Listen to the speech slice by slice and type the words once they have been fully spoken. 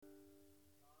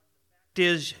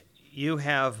Is you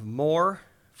have more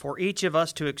for each of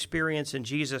us to experience in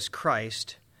Jesus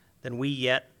Christ than we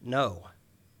yet know.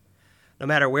 No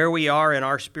matter where we are in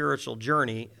our spiritual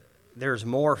journey, there's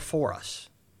more for us.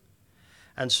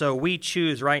 And so we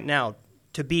choose right now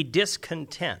to be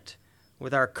discontent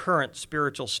with our current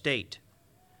spiritual state.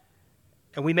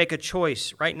 And we make a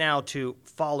choice right now to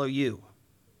follow you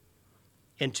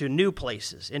into new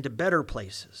places, into better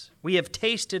places. We have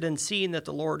tasted and seen that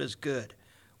the Lord is good.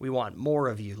 We want more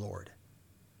of you, Lord.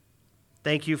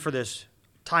 Thank you for this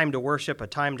time to worship, a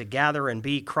time to gather and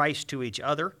be Christ to each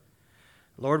other.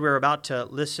 Lord, we're about to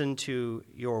listen to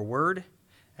your word,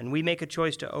 and we make a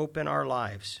choice to open our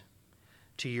lives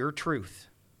to your truth.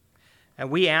 And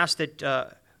we ask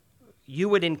that you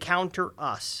would encounter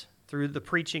us through the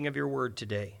preaching of your word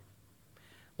today.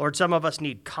 Lord, some of us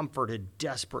need comforted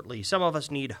desperately. Some of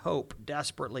us need hope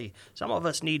desperately. Some of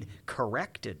us need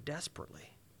corrected desperately.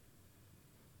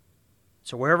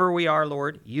 So wherever we are,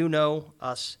 Lord, you know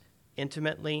us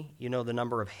intimately. You know the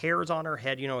number of hairs on our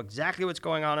head. You know exactly what's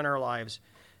going on in our lives.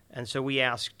 And so we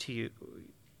ask you,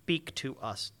 speak to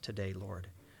us today, Lord,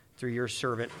 through your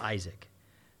servant Isaac.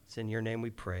 It's in your name we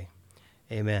pray.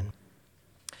 Amen.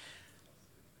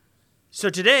 So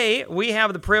today we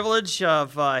have the privilege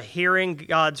of hearing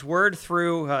God's word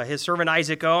through his servant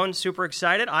Isaac Owen. Super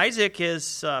excited. Isaac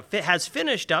has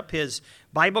finished up his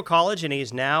Bible college, and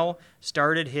he's now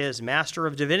started his Master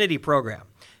of Divinity program.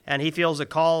 And he feels a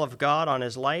call of God on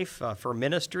his life for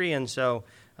ministry, and so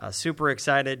super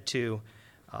excited to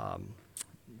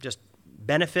just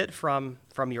benefit from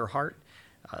your heart.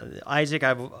 Isaac,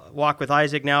 I've walked with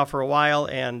Isaac now for a while,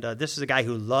 and this is a guy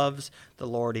who loves the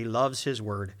Lord. He loves his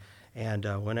word, and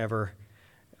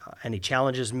and he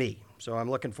challenges me. So I'm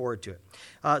looking forward to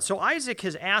it. So Isaac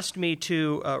has asked me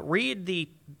to read the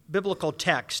biblical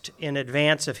text in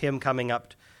advance of him coming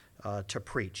up to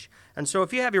preach. And so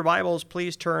if you have your Bibles,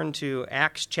 please turn to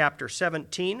Acts chapter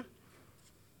 17.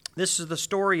 This is the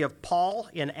story of Paul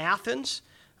in Athens,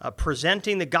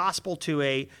 presenting the gospel to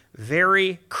a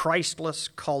very Christless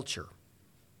culture.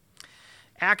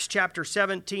 Acts chapter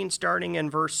 17, starting in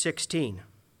verse 16.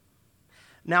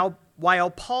 Now, while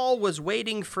Paul was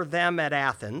waiting for them at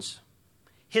Athens,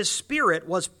 his spirit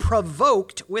was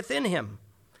provoked within him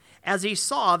as he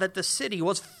saw that the city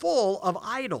was full of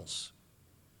idols.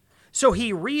 So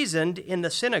he reasoned in the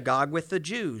synagogue with the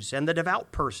Jews and the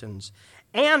devout persons,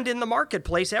 and in the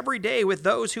marketplace every day with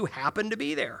those who happened to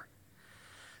be there.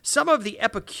 Some of the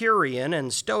Epicurean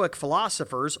and Stoic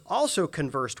philosophers also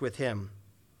conversed with him,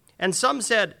 and some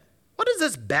said, "What does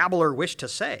this babbler wish to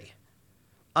say?"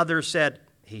 Others said,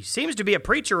 "He seems to be a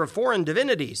preacher of foreign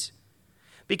divinities,"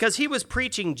 because he was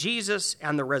preaching Jesus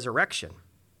and the resurrection.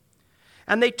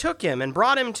 And they took him and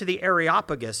brought him to the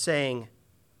Areopagus, saying,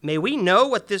 "May we know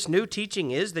what this new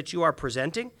teaching is that you are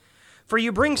presenting? For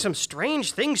you bring some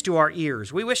strange things to our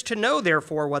ears. We wish to know,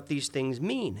 therefore, what these things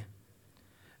mean."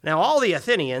 Now all the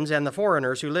Athenians and the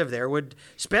foreigners who lived there would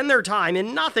spend their time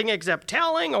in nothing except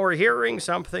telling or hearing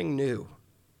something new.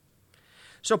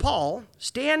 So Paul,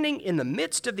 standing in the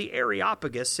midst of the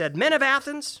Areopagus, said, "Men of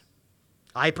Athens,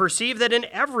 I perceive that in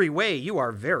every way you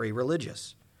are very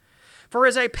religious. For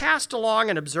as I passed along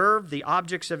and observed the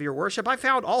objects of your worship, I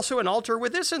found also an altar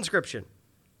with this inscription,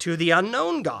 'To the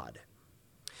unknown God.'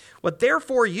 What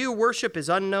therefore you worship is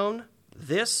unknown,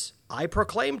 this I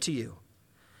proclaim to you."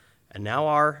 And now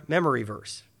our memory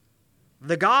verse.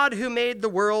 "The God who made the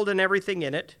world and everything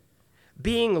in it,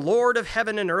 being Lord of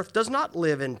heaven and earth, does not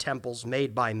live in temples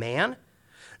made by man,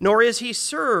 nor is he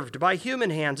served by human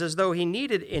hands as though he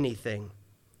needed anything,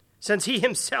 since he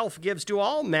himself gives to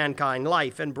all mankind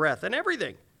life and breath and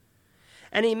everything.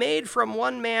 And he made from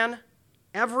one man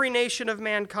every nation of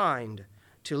mankind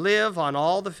to live on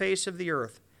all the face of the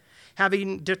earth,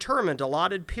 having determined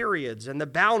allotted periods and the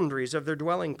boundaries of their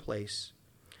dwelling place,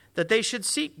 that they should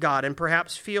seek God and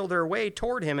perhaps feel their way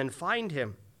toward him and find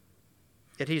him.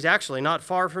 Yet he's actually not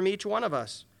far from each one of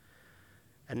us."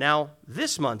 And now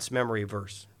this month's memory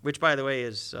verse, which, by the way,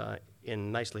 is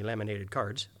in nicely laminated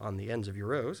cards on the ends of your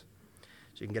rows,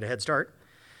 so you can get a head start.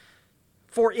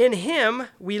 "For in him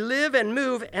we live and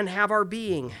move and have our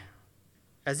being,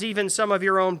 as even some of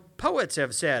your own poets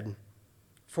have said,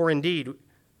 for indeed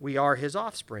we are his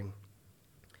offspring.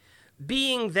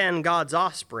 Being then God's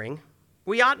offspring,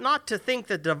 we ought not to think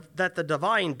that the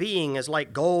divine being is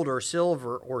like gold or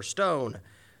silver or stone,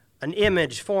 an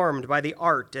image formed by the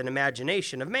art and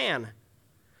imagination of man.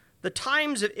 The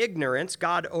times of ignorance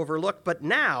God overlooked, but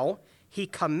now he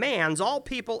commands all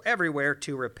people everywhere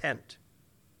to repent,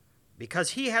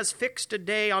 because he has fixed a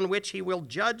day on which he will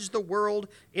judge the world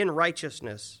in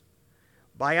righteousness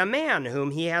by a man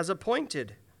whom he has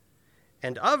appointed.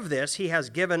 and of this he has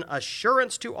given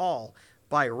assurance to all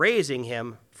by raising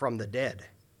him from the dead."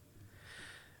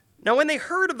 Now when they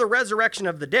heard of the resurrection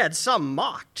of the dead, some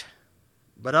mocked,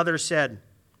 but others said,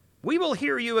 "We will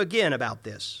hear you again about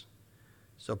this."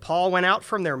 So Paul went out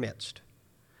from their midst.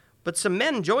 But some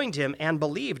men joined him and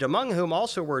believed, among whom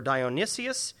also were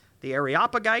Dionysius the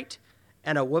Areopagite,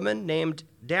 and a woman named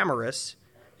Damaris,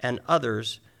 and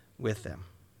others with them.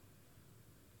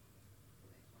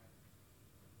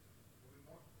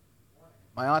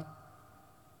 Am I on?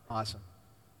 Awesome.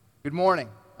 Good morning.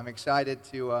 I'm excited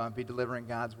to be delivering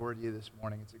God's word to you this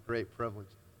morning. It's a great privilege.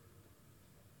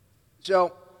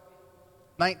 So,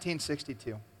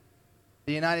 1962,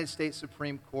 the United States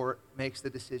Supreme Court makes the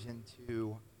decision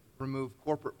to remove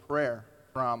corporate prayer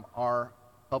from our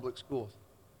public schools.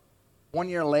 1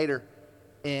 year later,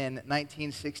 in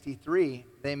 1963,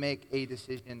 they make a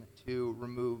decision to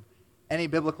remove any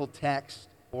biblical text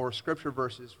or scripture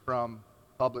verses from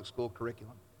public school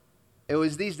curriculum. It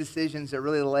was these decisions that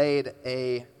really laid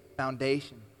a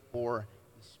foundation for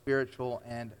the spiritual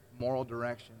and moral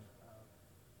direction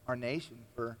of our nation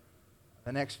for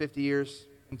the next 50 years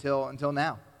until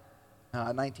now.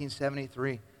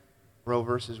 1973, Roe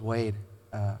versus Wade.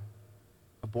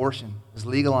 Abortion was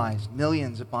legalized.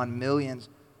 Millions upon millions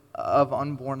of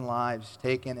unborn lives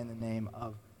taken in the name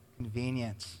of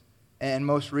convenience. And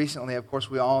most recently, of course,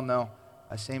 we all know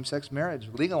same-sex marriage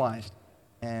legalized.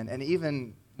 And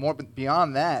even more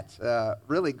beyond that,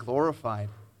 really glorified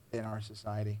in our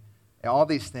society. And all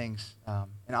these things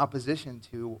in opposition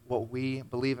to what we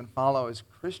believe and follow as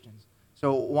Christians.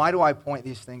 So why do I point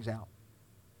these things out?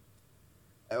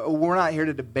 We're not here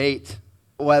to debate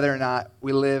whether or not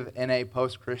we live in a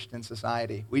post-Christian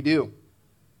society. We do.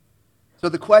 So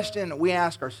the question we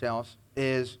ask ourselves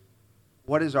is,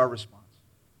 what is our response?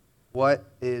 What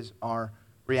is our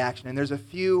reaction? And there's a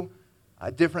few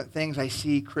different things I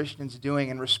see Christians doing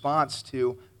in response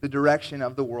to the direction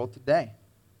of the world today.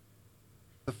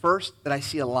 The first that I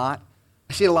see a lot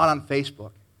on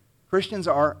Facebook. Christians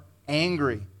are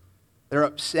angry. They're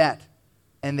upset.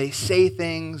 And they say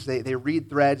things, they read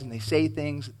threads, and they say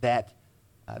things that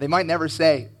they might never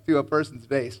say to a person's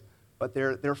face, but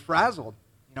they're frazzled.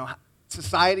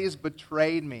 Society has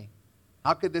betrayed me.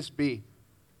 How could this be?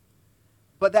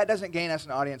 But that doesn't gain us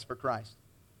an audience for Christ,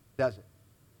 does it?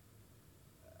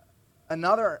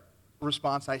 Another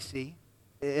response I see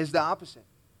is the opposite.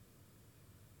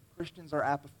 Christians are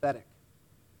apathetic.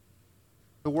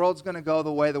 The world's going to go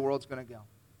the way the world's going to go.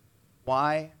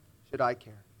 Why should I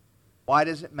care? Why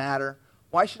does it matter?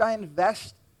 Why should I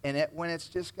invest in it when it's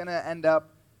just going to end up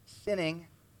sinning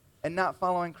and not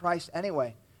following Christ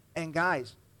anyway? And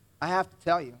guys, I have to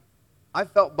tell you, I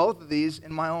felt both of these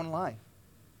in my own life.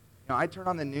 I turn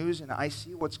on the news and I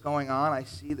see what's going on. I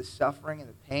see the suffering and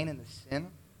the pain and the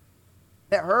sin.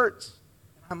 It hurts.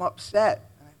 And I'm upset.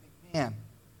 And I think, man,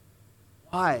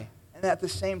 why? And at the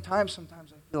same time,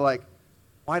 sometimes I feel like,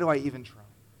 why do I even try?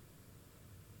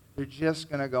 They're just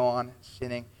going to go on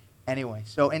sinning anyway.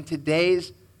 So in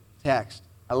today's text,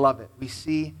 I love it. We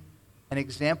see an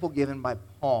example given by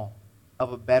Paul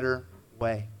of a better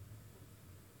way.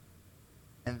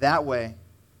 And that way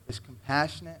is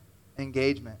compassionate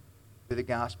engagement with the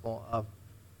gospel of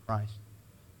Christ.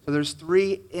 So there's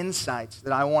three insights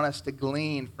that I want us to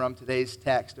glean from today's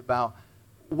text about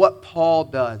what Paul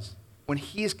does when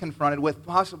he's confronted with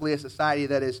possibly a society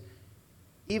that is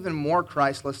even more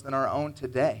Christless than our own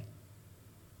today.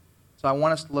 So I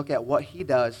want us to look at what he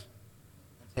does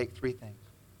and take three things.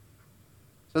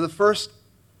 So the first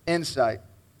insight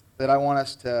that I want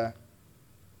us to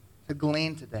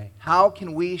glean today, how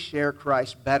can we share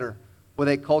Christ better with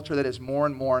a culture that is more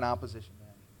and more in opposition to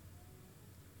him?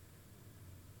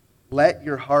 Let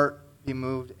your heart be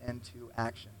moved into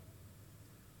action.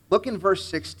 Look in verse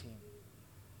 16.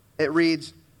 It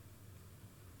reads,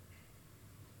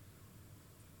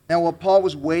 "Now while Paul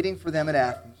was waiting for them at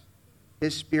Athens,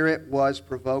 his spirit was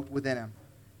provoked within him,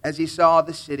 as he saw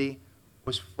the city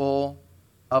was full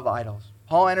of idols."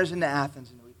 Paul enters into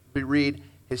Athens, and we read,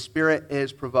 his spirit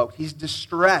is provoked. He's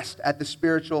distressed at the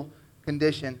spiritual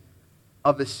condition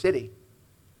of the city.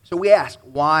 So we ask,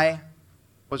 why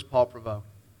was Paul provoked?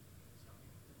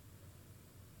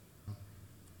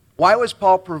 Why was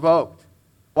Paul provoked?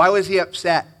 Why was he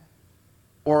upset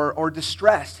or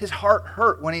distressed? His heart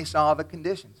hurt when he saw the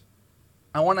conditions.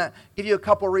 I want to give you a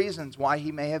couple reasons why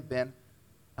he may have been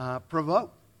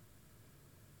provoked.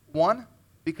 One,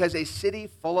 because a city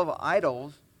full of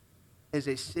idols is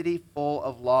a city full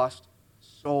of lost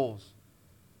souls.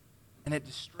 And it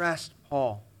distressed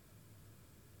Paul.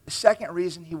 The second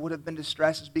reason he would have been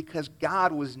distressed is because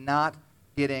God was not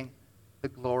getting the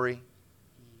glory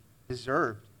he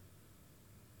deserved.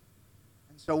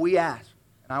 And so we ask,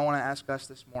 and I want to ask us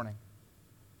this morning,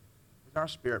 is our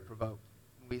spirit provoked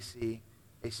when we see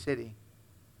a city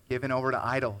given over to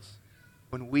idols?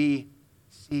 When we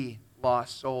see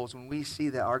lost souls, when we see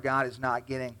that our God is not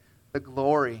getting the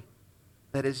glory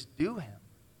that is due him?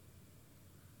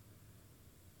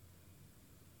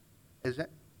 Is it?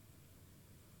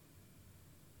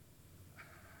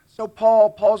 So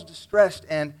Paul's distressed,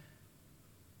 and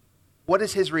what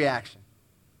is his reaction?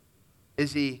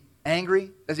 Is he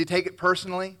angry? Does he take it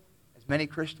personally, as many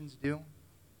Christians do?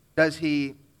 Does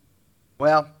he,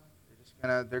 well,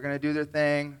 they're gonna do their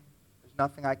thing. There's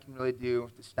nothing I can really do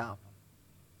to stop them.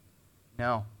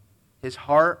 No. His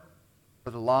heart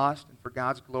for the lost and for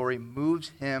God's glory moves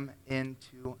him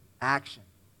into action.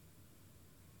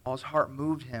 Paul's heart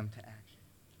moved him to action.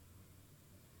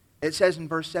 It says in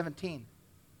verse 17,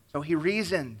 so he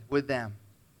reasoned with them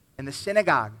in the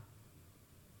synagogue,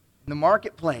 in the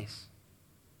marketplace,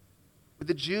 with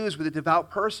the Jews, with the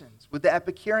devout persons, with the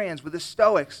Epicureans, with the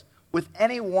Stoics, with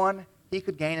anyone he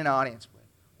could gain an audience with,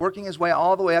 working his way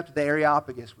all the way up to the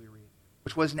Areopagus, we read,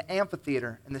 which was an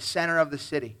amphitheater in the center of the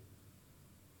city.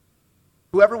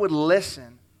 Whoever would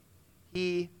listen,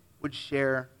 he would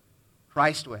share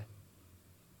Christ with.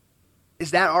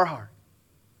 Is that our heart?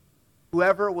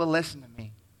 Whoever will listen to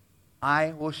me,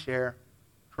 I will share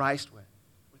Christ with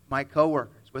my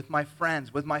coworkers, with my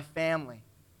friends, with my family.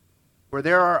 Where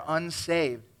there are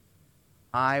unsaved,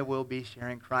 I will be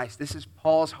sharing Christ. This is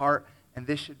Paul's heart, and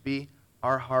this should be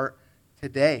our heart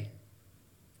today.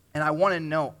 And I want to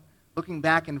note, looking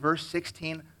back in verse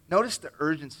 16, notice the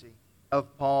urgency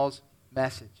of Paul's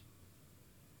message.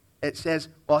 It says,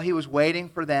 while he was waiting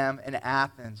for them in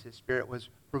Athens, his spirit was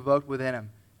provoked within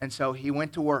him. And so he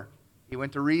went to work. He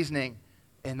went to reasoning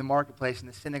in the marketplace, in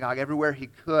the synagogue, everywhere he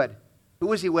could. Who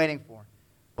was he waiting for?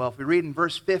 Well, if we read in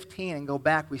verse 15 and go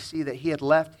back, we see that he had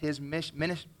left his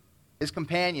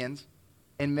companions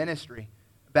in ministry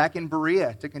back in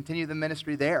Berea to continue the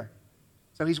ministry there.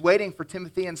 So he's waiting for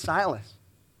Timothy and Silas.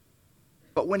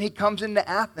 But when he comes into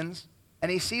Athens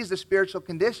and he sees the spiritual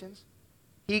conditions,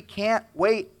 he can't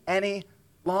wait any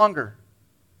longer.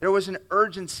 There was an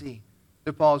urgency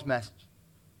to Paul's message.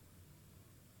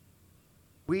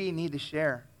 We need to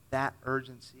share that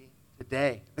urgency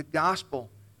today. The gospel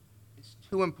is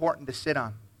too important to sit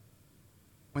on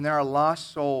when there are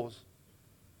lost souls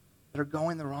that are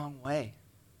going the wrong way.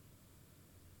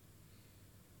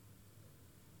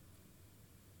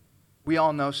 We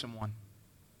all know someone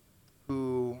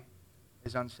who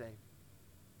is unsaved,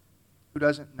 who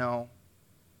doesn't know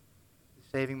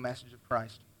the saving message of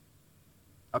Christ.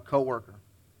 A coworker,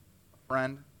 a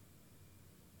friend,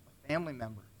 a family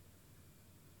member.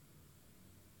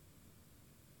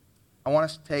 I want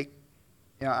us to take,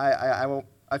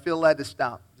 I feel led to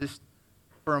stop just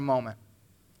for a moment.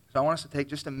 So I want us to take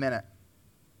just a minute.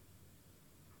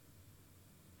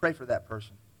 Pray for that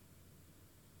person.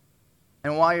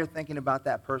 And while you're thinking about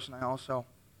that person, I also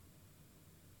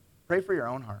pray for your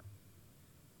own heart.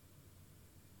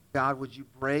 God, would you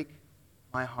break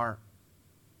my heart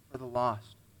for the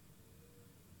lost?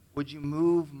 Would you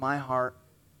move my heart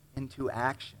into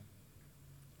action?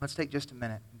 Let's take just a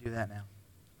minute and do that now.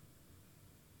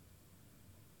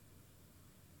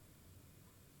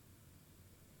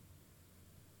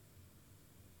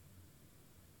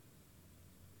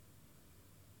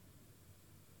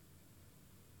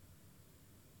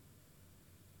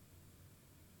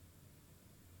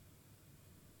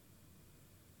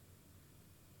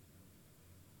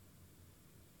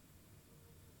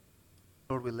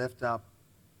 Lord, we lift up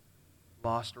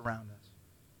lost around us.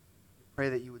 We pray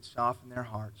that you would soften their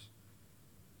hearts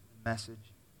to the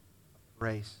message of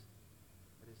grace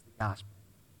that is the gospel.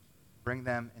 Bring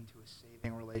them into a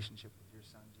saving relationship with your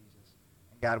Son, Jesus.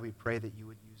 And God, we pray that you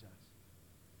would use us.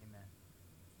 Amen.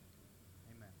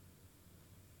 Amen.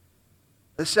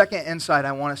 The second insight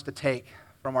I want us to take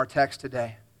from our text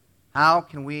today, how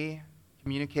can we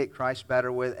communicate Christ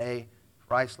better with a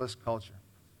Christless culture?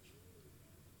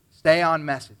 Stay on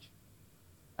message.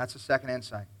 That's the second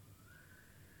insight.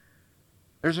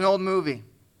 There's an old movie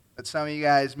that some of you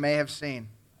guys may have seen.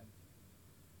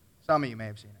 Some of you may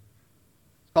have seen it.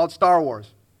 It's called Star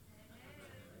Wars.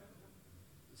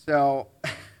 So,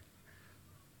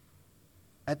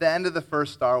 at the end of the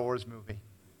first Star Wars movie,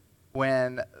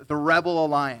 when the Rebel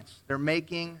Alliance, they're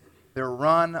making their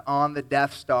run on the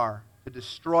Death Star to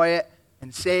destroy it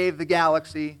and save the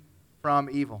galaxy from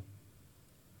evil.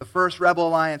 The first Rebel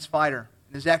Alliance fighter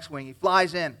in his X-Wing, he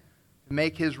flies in to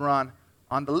make his run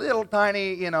on the little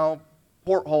tiny,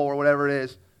 porthole or whatever it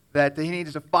is that he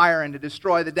needs to fire in to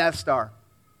destroy the Death Star.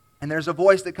 And there's a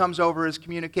voice that comes over his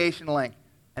communication link,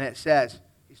 and it says,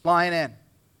 he's flying in.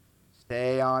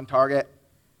 Stay on target.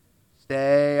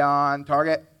 Stay on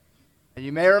target. And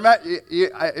you may remember,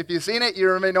 if you've seen it,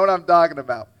 you may know what I'm talking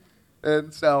about.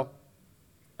 And so,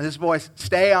 this voice,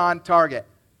 stay on target.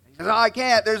 He says, oh, I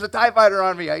can't. There's a TIE fighter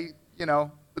on me.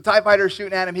 The TIE fighter is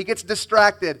shooting at him. He gets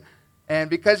distracted. And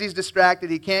because he's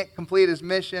distracted, he can't complete his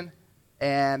mission.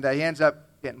 And he ends up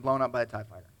getting blown up by a TIE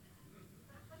fighter.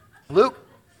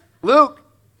 Luke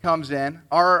comes in,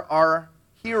 our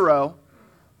hero.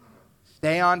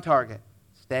 Stay on target.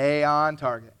 Stay on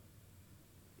target.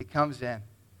 He comes in.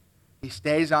 He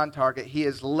stays on target. He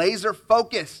is laser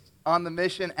focused on the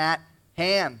mission at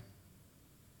hand.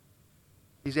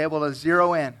 He's able to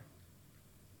zero in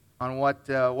on what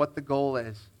the goal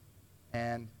is.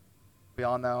 And we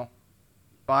all know,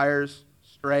 fires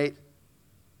straight,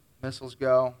 missiles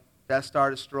go, Death Star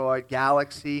destroyed,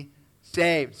 galaxy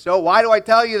saved. So why do I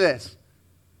tell you this?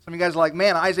 Some of you guys are like,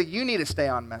 man, Isaac, you need to stay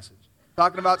on message.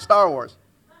 Talking about Star Wars.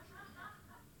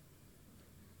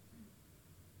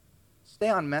 Stay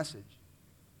on message.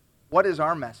 What is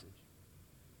our message?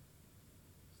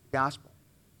 It's the gospel.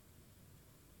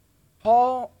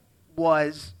 Paul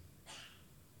was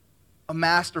a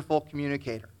masterful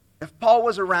communicator. If Paul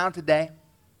was around today,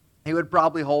 he would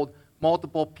probably hold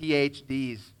multiple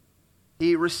PhDs.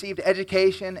 He received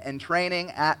education and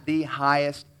training at the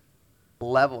highest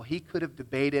level. He could have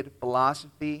debated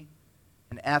philosophy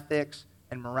and ethics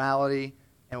and morality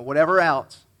and whatever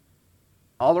else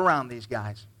all around these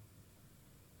guys.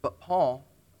 But Paul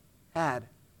had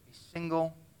a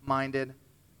single-minded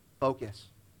focus,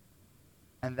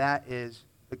 and that is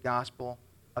the gospel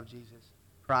of Jesus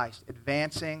Christ,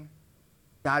 advancing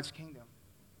God's kingdom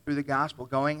through the gospel,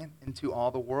 going into all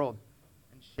the world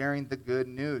and sharing the good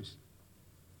news.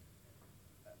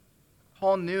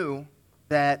 Paul knew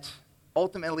that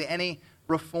ultimately any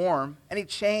reform, any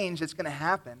change that's going to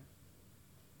happen,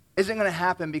 isn't going to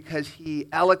happen because he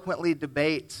eloquently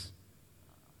debates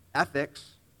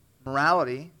ethics,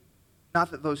 morality.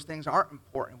 Not that those things aren't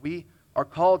important. We are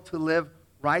called to live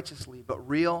righteously, but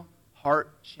real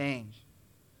heart change.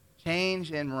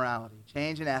 Change in morality,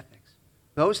 change in ethics.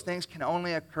 Those things can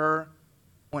only occur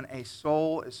when a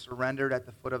soul is surrendered at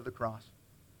the foot of the cross.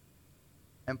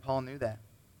 And Paul knew that.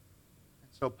 And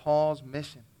so Paul's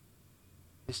mission,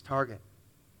 his target,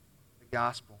 the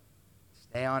gospel.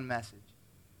 Stay on message.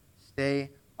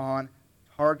 Stay on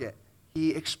target.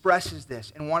 He expresses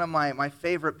this in one of my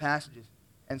favorite passages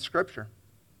in Scripture.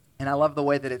 And I love the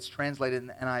way that it's translated in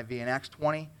the NIV. In Acts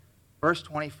 20, verse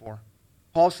 24,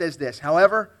 Paul says this,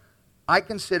 however, I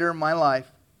consider my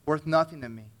life worth nothing to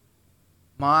me.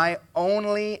 My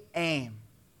only aim,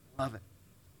 love it,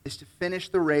 is to finish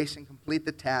the race and complete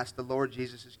the task the Lord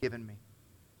Jesus has given me.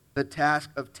 The task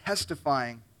of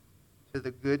testifying to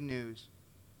the good news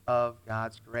of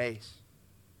God's grace.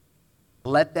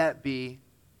 Let that be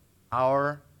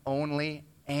our only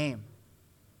aim.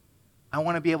 I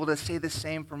want to be able to say the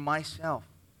same for myself.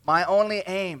 My only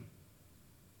aim,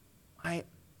 my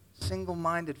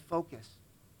single-minded focus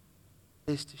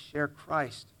is to share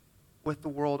Christ with the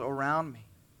world around me.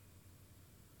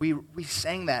 We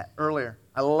sang that earlier.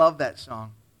 I love that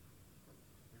song.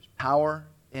 There's power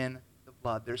in the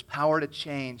blood. There's power to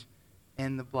change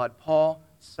in the blood. Paul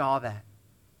saw that.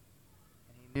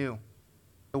 And he knew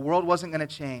the world wasn't going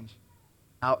to change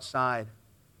outside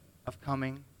of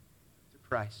coming to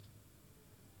Christ.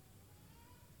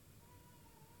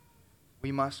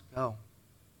 We must go.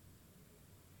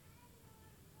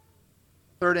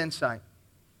 Third insight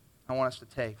I want us to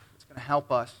take. It's going to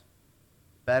help us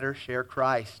better share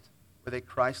Christ with a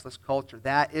Christless culture.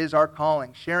 That is our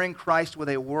calling, sharing Christ with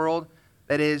a world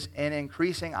that is in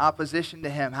increasing opposition to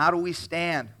Him. How do we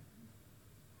stand?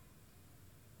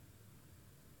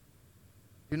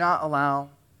 Do not allow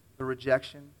the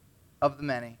rejection of the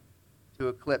many to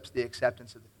eclipse the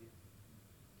acceptance of the few.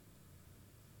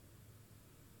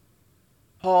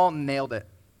 Paul nailed it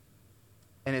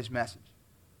in his message.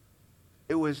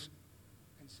 It was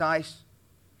concise,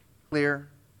 clear.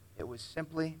 It was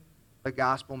simply the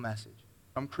gospel message.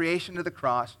 From creation to the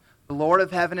cross, the Lord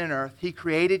of heaven and earth, He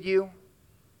created you.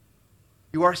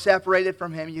 You are separated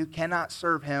from Him. You cannot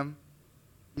serve Him.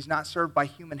 He's not served by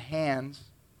human hands.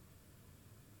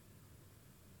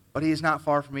 But He is not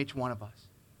far from each one of us.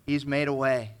 He's made a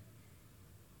way.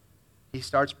 He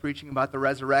starts preaching about the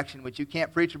resurrection, which you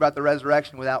can't preach about the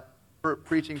resurrection without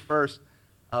preaching first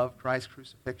of Christ's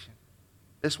crucifixion.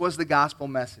 This was the gospel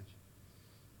message.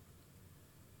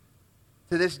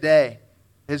 To this day,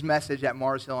 his message at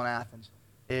Mars Hill in Athens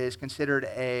is considered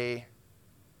a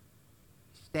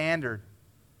standard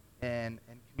in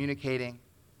communicating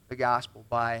the gospel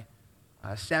by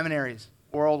seminaries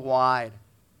worldwide.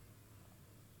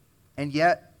 And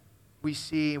yet, we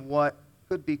see what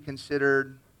could be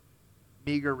considered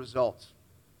meager results.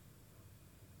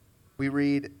 We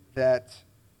read that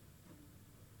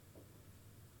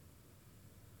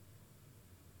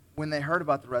when they heard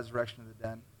about the resurrection of the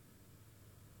dead,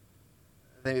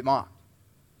 they mocked,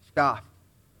 scoffed.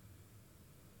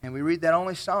 And we read that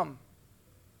only some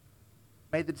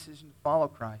made the decision to follow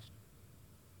Christ.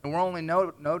 And we're only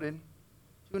noted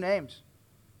 2 names.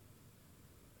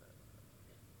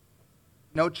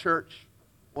 No church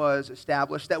was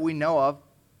established that we know of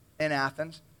in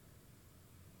Athens.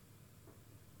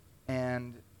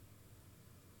 And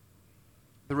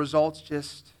the results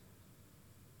just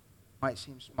might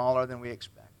seem smaller than we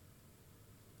expect.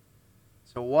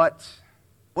 So what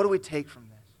do we take from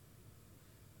this?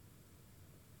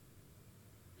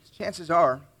 Chances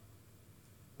are,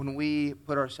 when we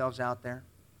put ourselves out there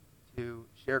to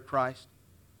share Christ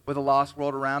with a lost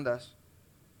world around us,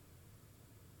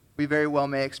 we very well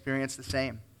may experience the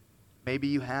same. Maybe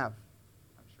you have.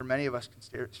 I'm sure many of us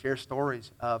can share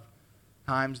stories of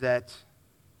times that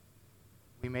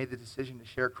we made the decision to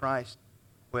share Christ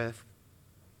with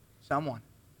someone,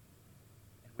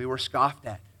 and we were scoffed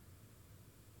at.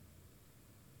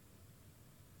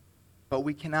 But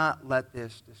we cannot let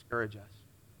this discourage us.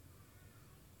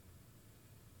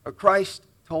 But Christ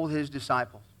told his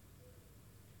disciples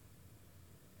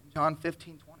in John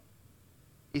 15:20,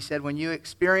 he said, when you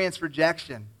experience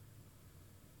rejection,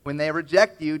 when they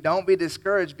reject you, don't be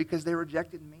discouraged because they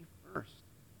rejected me first.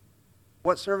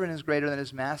 What servant is greater than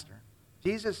his master?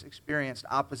 Jesus experienced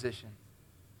opposition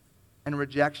and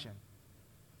rejection.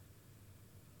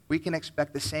 We can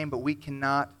expect the same, but we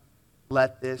cannot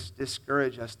let this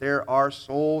discourage us. There are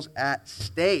souls at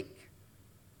stake.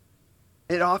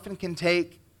 It often can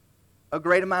take a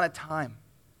great amount of time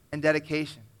and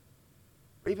dedication,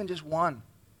 or even just one,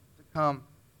 to come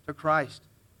to Christ.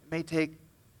 It may take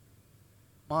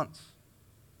months,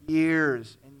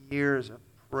 years and years of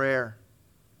prayer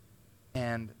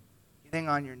and getting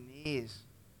on your knees,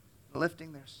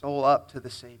 lifting their soul up to the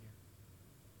Savior,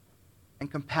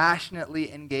 and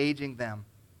compassionately engaging them.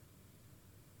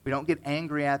 We don't get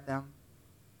angry at them.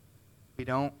 We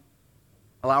don't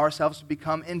allow ourselves to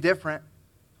become indifferent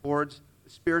towards the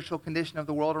spiritual condition of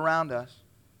the world around us.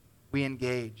 We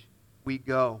engage. We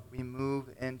go. We move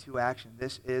into action.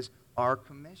 This is our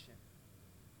commission.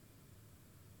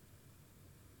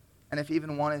 And if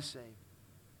even one is saved,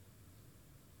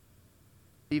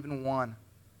 even one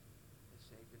is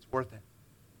saved, it's worth it.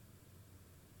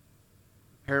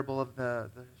 The parable of the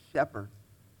shepherd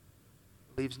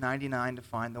leaves 99 to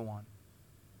find the one.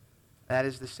 That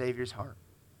is the Savior's heart.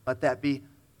 Let that be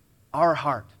our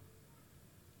heart.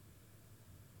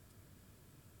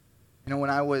 You know, when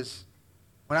I was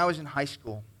in high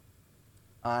school,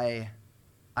 I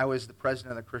was the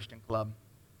president of the Christian club.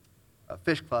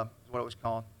 Fish Club is what it was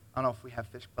called. I don't know if we have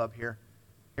Fish Club here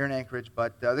in Anchorage,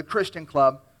 but the Christian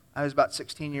club. I was about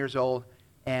 16 years old,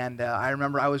 and I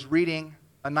remember I was reading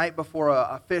a night before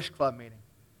a Fish Club meeting.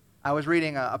 I was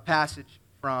reading a passage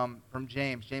from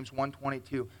James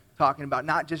 1:22, talking about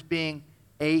not just being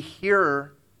a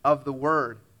hearer of the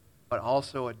word, but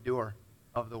also a doer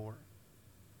of the word.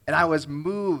 And I was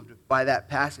moved by that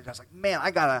passage. I was like, man,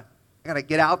 I gotta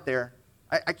get out there.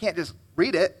 I can't just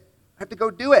read it. I have to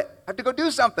go do it. I have to go do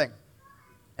something.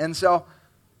 And so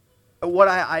what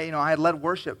I had led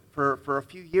worship for a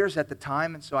few years at the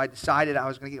time, and so I decided I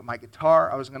was going to get my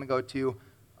guitar. I was going to go to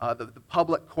the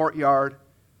public courtyard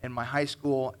in my high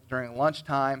school during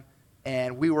lunchtime,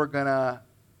 and we were gonna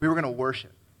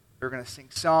worship. We were gonna sing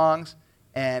songs,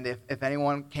 and if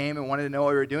anyone came and wanted to know what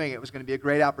we were doing, it was going to be a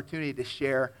great opportunity to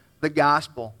share the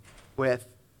gospel with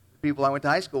the people I went to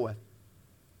high school with.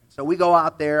 And so we go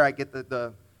out there. I get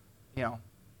the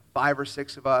 5 or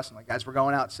 6 of us. I'm like, guys, we're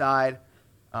going outside.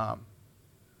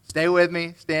 Stay with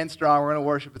me. Stand strong. We're going to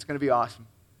worship. It's going to be awesome.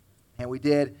 And we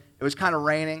did. It was kind of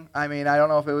raining. I mean, I don't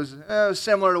know if it was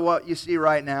similar to what you see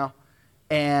right now.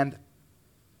 And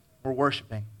we're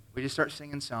worshiping. We just start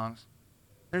singing songs.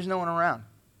 There's no one around.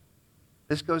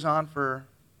 This goes on for,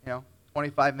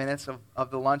 25 minutes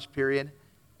of the lunch period.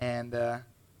 And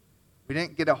we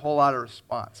didn't get a whole lot of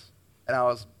response. And I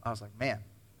was like, man,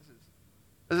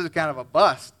 this is kind of a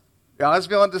bust. I was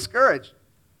feeling discouraged.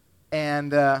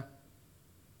 And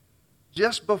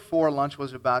just before lunch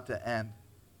was about to end,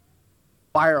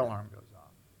 fire alarm goes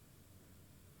off.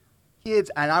 Kids,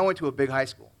 and I went to a big high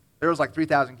school. There was like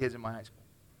 3,000 kids in my high school.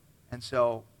 And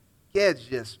so kids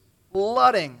just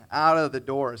flooding out of the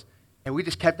doors. And we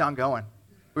just kept on going.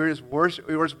 We were just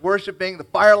worshiping. The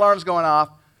fire alarm's going off.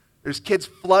 There's kids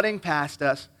flooding past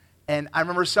us. And I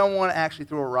remember someone actually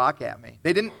threw a rock at me.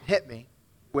 They didn't hit me,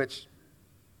 which,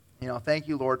 thank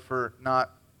you, Lord, for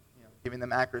not giving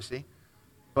them accuracy.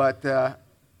 But, I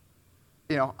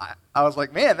was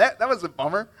like, man, that was a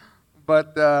bummer.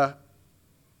 But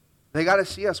they got to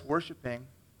see us worshiping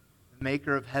the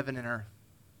maker of heaven and earth.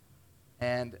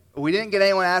 And we didn't get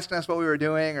anyone asking us what we were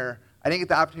doing, or I didn't get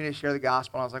the opportunity to share the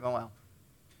gospel. And I was like, oh, well.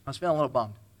 I was feeling a little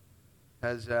bummed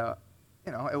because, it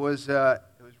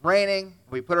was raining.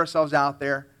 We put ourselves out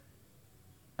there,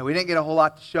 and we didn't get a whole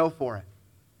lot to show for it.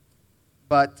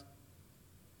 But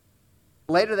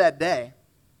later that day,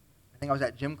 I think I was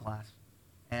at gym class,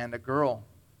 and a girl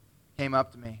came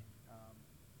up to me,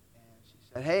 and she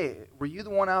said, hey, were you the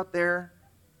one out there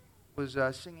who was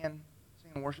singing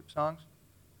worship songs?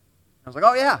 And I was like,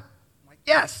 oh, yeah. I'm like,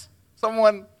 yes,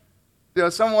 someone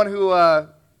who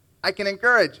I can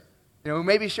encourage, who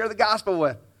maybe share the gospel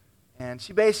with. And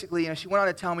she basically, she went on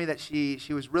to tell me that she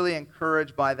was really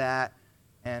encouraged by that,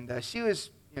 and she was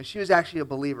actually a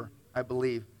believer, I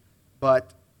believe,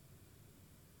 but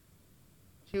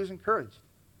she was encouraged,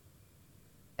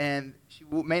 and she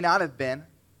may not have been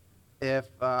if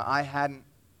I hadn't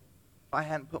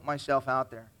put myself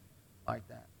out there like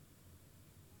that.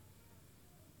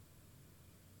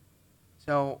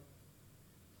 So,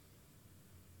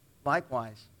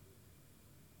 likewise,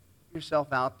 put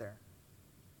yourself out there.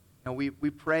 We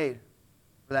prayed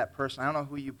for that person. I don't know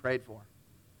who you prayed for,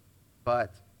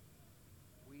 but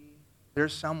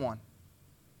there's someone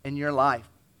in your life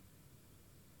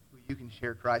who you can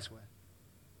share Christ with.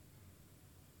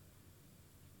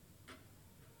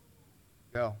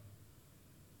 Go.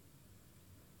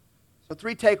 So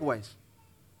 3 takeaways.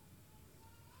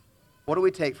 What do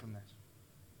we take from this?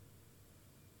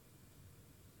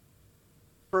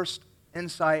 First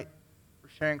insight for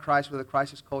sharing Christ with a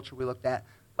crisis culture we looked at.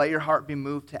 Let your heart be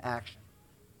moved to action.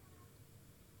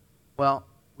 Well,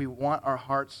 we want our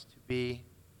hearts to be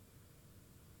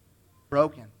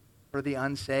broken for the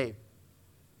unsaved.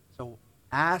 So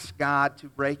ask God to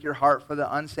break your heart for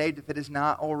the unsaved if it is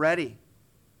not already.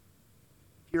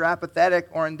 If you're apathetic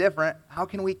or indifferent, how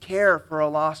can we care for a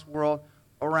lost world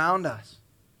around us?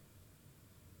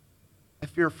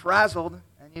 If you're frazzled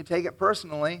and you take it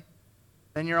personally,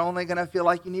 then you're only going to feel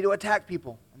like you need to attack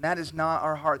people. And that is not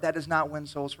our heart. That does not win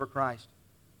souls for Christ.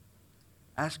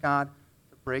 Ask God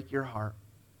to break your heart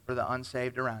for the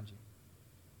unsaved around you.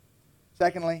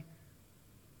 Secondly,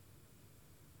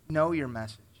 know your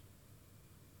message.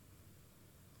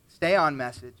 Stay on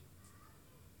message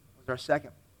was our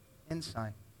second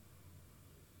insight.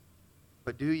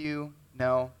 But do you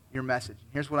know your message? And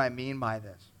here's what I mean by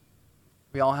this.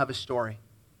 We all have a story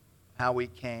of how we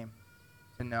came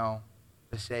to know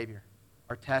the Savior,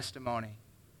 our testimony.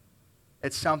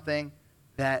 It's something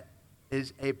that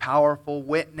is a powerful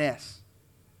witness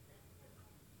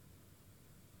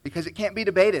because it can't be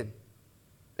debated.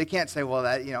 They can't say, well,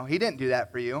 that he didn't do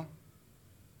that for you.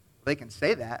 They can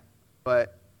say that,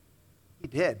 but he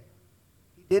did.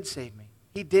 He did save me.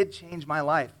 He did change my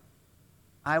life.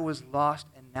 I was lost,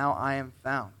 and now I am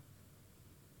found.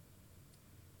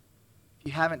 If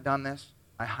you haven't done this,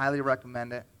 I highly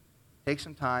recommend it. Take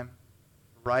some time.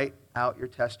 Write out your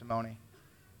testimony.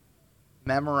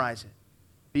 Memorize it.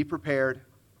 Be prepared.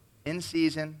 In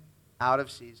season, out of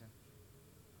season.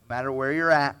 No matter where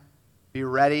you're at, be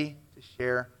ready to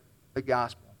share the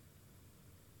gospel.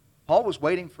 Paul was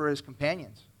waiting for his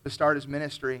companions to start his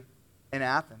ministry in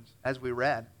Athens, as we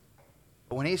read.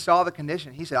 But when he saw the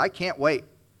condition, he said, I can't wait.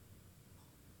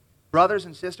 Brothers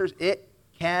and sisters, it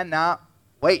cannot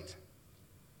wait.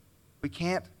 We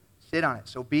can't sit on it.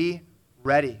 So be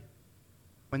ready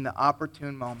when the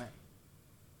opportune moment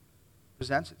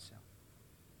presents itself.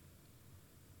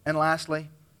 And lastly,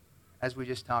 as we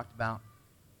just talked about,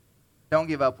 don't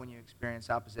give up when you experience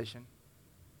opposition.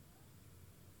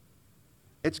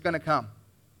 It's going to come.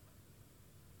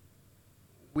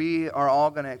 We are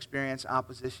all going to experience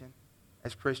opposition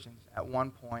as Christians at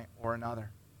one point or another.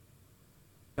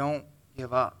 Don't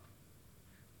give up.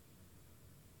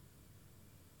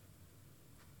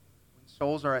 When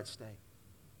souls are at stake,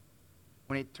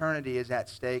 when eternity is at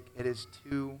stake, it's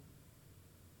too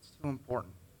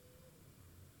important.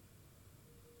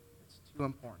 It's too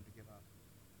important to give up.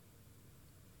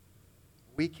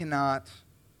 We cannot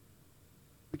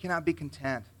be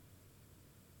content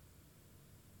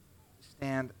to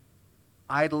stand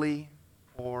idly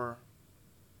or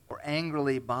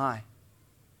angrily by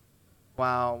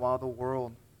while the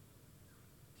world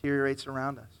deteriorates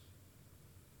around us,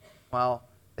 while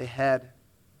they head in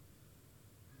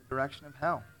the direction of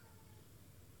hell.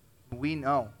 We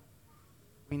know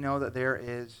that there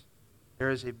is there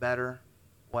is a better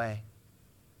way.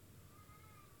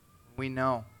 We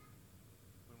know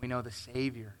the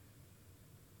Savior.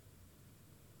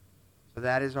 So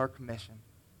that is our commission.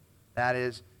 That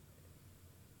is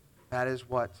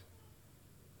what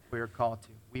we are called to.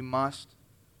 We must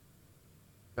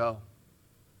go.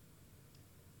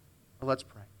 So let's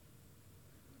pray.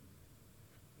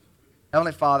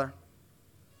 Heavenly Father,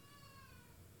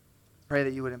 pray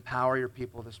that you would empower your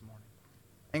people this morning.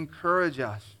 Encourage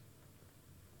us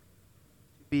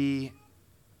to be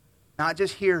not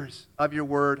just hearers of your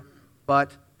word,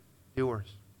 but doers.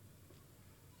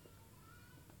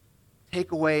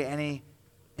 Take away any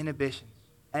inhibitions,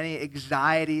 any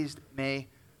anxieties that may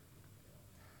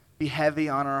be heavy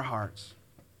on our hearts.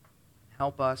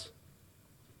 Help us to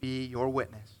be your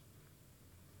witness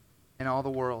in all the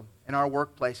world, in our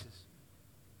workplaces,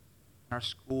 in our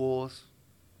schools,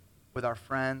 with our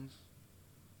friends,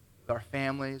 with our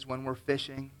families, when we're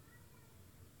fishing,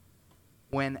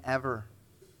 whenever.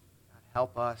 God,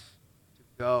 help us to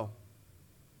go.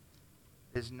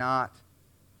 It's not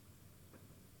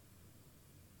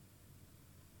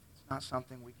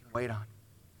something we can wait on.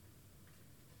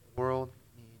 The world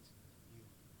needs you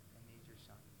and needs your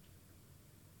Son.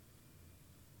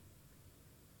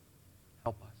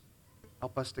 Help us.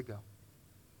 Help us to go.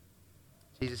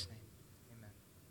 In Jesus' name.